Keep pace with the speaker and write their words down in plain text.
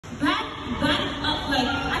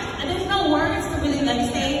there's no words to really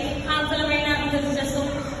say how I'm feeling right now because it's just so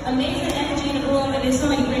amazing energy in the room and there's so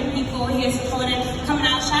many great people here supporting, coming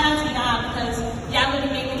out. Shout out to y'all because y'all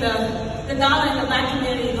really making the dollar in the Black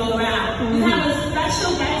community go around. We have a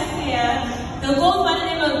special guest here that goes by the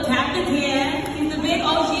name of Dr. Deer. He's the big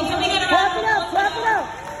OG. Can we get a round of applause? Clap it up.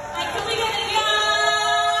 Like, can we get a yo?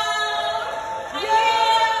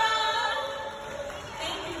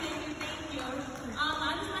 Thank you.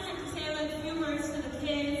 I just want him to say a few words to the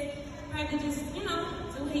kids. I could just, do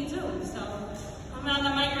what he do. So, I'm on the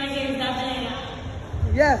mic right here. Is that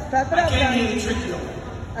bad? Yes, clap it up. I came here to trick y'all.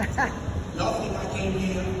 Y'all think I came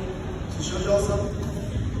here to show y'all something?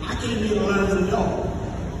 I came here to learn from y'all.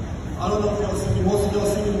 I don't know if y'all see me, most of y'all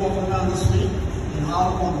see me walking around the street, in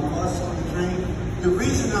Harlem, on the bus, on the train. The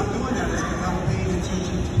reason I'm doing that is because I'm paying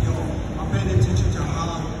attention to y'all. I'm paying attention to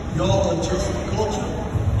how y'all adjust the culture,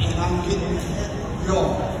 and I'm getting ahead of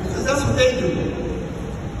y'all. Because that's what they do.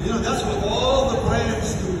 That's what all the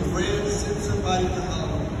brands do. The brands send somebody to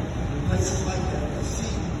Harlem, and places like that, to see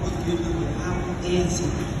what we're doing, how we're dancing,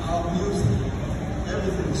 our music,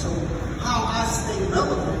 everything. So how I stay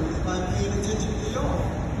relevant is by paying attention to y'all.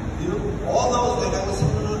 All those, like I was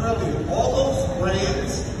saying earlier, all those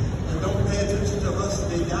brands that don't pay attention to us,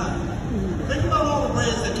 they die. Think about all the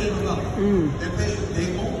brands that came about. They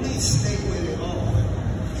only stay where they are.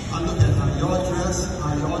 I look at how y'all dress,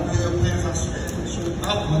 how y'all wear your pants, I swear to show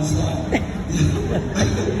out one side.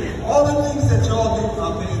 All the things that y'all do,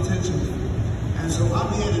 I pay attention to. And so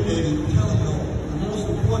I'm here today to tell y'all the most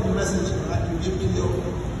important message that I can give to y'all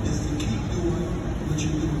is to keep doing what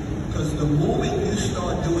you do. Because the moment you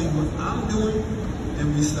start doing what I'm doing,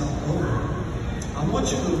 then we start growing. I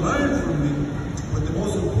want you to learn from me, but the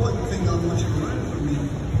most important thing I want you to learn from me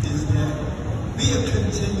is that be a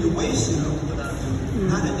continuation of what I do,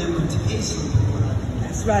 not an imitation of what I do.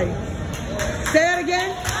 That's right. Say that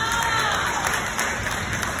again.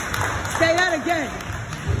 Say that again.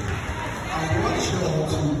 I want y'all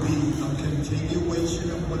to be a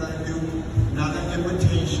continuation of what I do, not an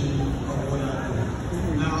imitation of what I do.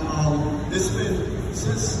 Now, it's been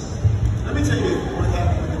since, let me tell you what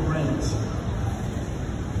happened with the brands.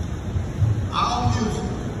 Our music,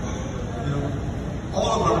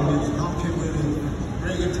 all of our music, I don't care whether it's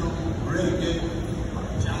reggaeton, reggae,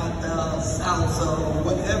 bachata, salsa, or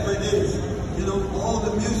whatever it is, all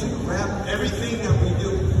the music, rap, everything that we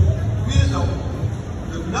do,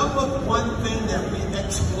 the number one thing that we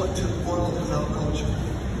export to the world is our culture.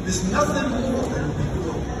 There's nothing more than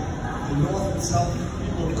people of the North and South.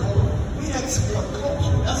 We export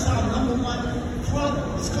culture. That's our number one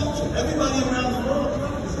product, is culture. Everybody around the world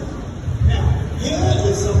produces it. Now, here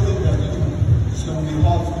is something that it's going to be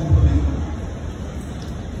hard to believe.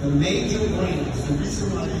 The major brands, the reason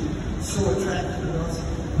why they're so attracted to us,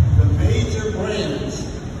 the major brands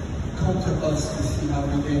come to us to see how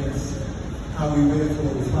we dance, how we wear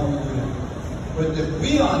clothes, how we wear. But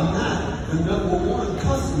we are not the number one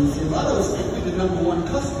customers. A lot of us think we're the number one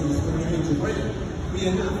customers for the major brand. We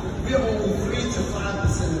are not. We are only 3 to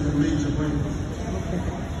 5% of the major brands.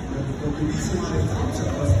 But the reason why they come to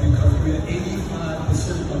us is because we are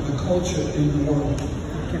 85% of the culture in the world.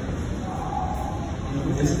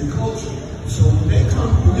 It's the culture. So when they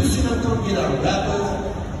come, when you see them come get our rappers,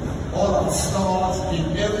 all our stars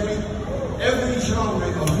in every genre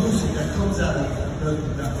of music that comes out of the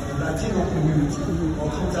Latino community or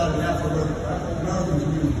comes out of the Afro-American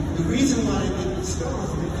community. The reason why they get the stars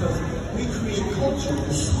is because we create culture,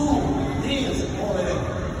 the song, dance, and all of that.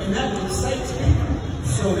 And that excites people.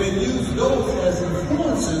 So they use those as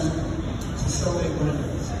influences to sell their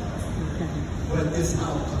brands. But it's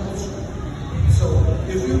our culture. So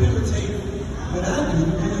if you imitate what I do,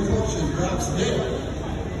 then the culture drops there.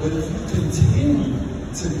 But if you continue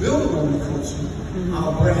to build on the culture,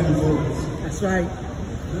 our brand grows. That's right.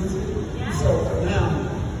 So now,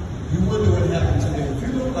 you wonder what happened today. If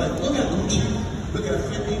you look at Gucci, look at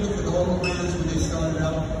 50, look at all the brands when they started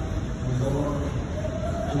out,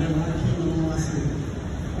 and then when I came along, I said,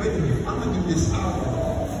 wait a minute, I'm going to do this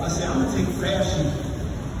hour. I said, I'm going to take fashion,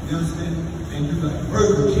 you understand, and do like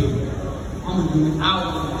Burger King. I'm going to do it our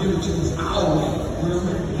way, give it to us our way,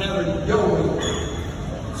 have it your way.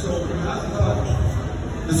 So I thought,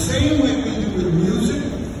 the same way we do with music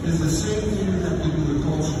is the same thing that we do with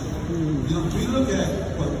culture. We look at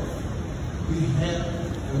what we have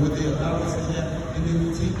and what they allow us to have, and then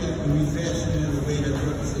we take that and we fashion it in a way that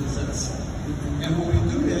represents us. And when we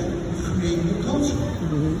do that, we create new culture.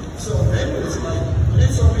 So then it's like, they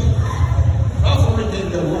told me, Ralph Lauren gave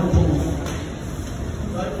them 1 point.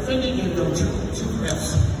 Right? Fendi gave them two Fs.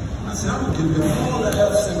 I said, I'm going to give you all the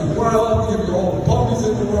Fs in the world, give you all the bubbles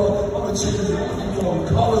in the world. world. I'm going to change the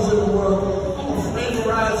colors in the world. I'm going to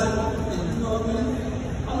flavorize it. You know what I mean?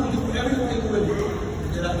 I'm going to do everything with it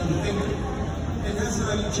that I can think of. And that's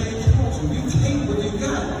how you change culture. You take what you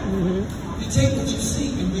got. You take what you see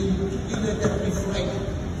and you let that reflect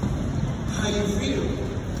how you feel.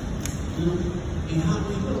 You know? And how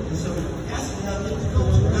we look. And so that's what I get to go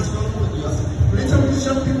to. That's what I'm going to do. I said, when they tell me these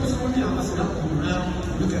young people coming down, I said, I'm coming around,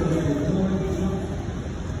 look at what they're doing.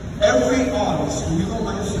 Every artist, when you go on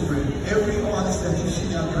my Instagram, every artist that you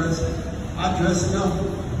see I dress them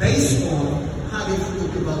based on how they feel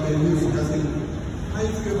about their music. I think, how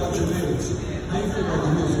you feel about your lyrics? How you feel about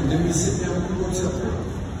the music? Then we sit down and we work something out.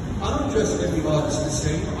 I don't dress every artist the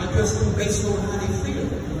same. I dress them based on how they feel.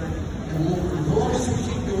 And as long as we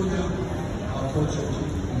keep doing that, our culture will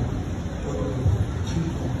keep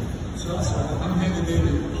going. So that's why I'm hanging in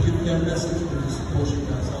and giving that message and support you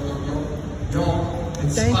guys. I love y'all. Y'all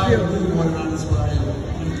inspire me more than I inspire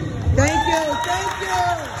you.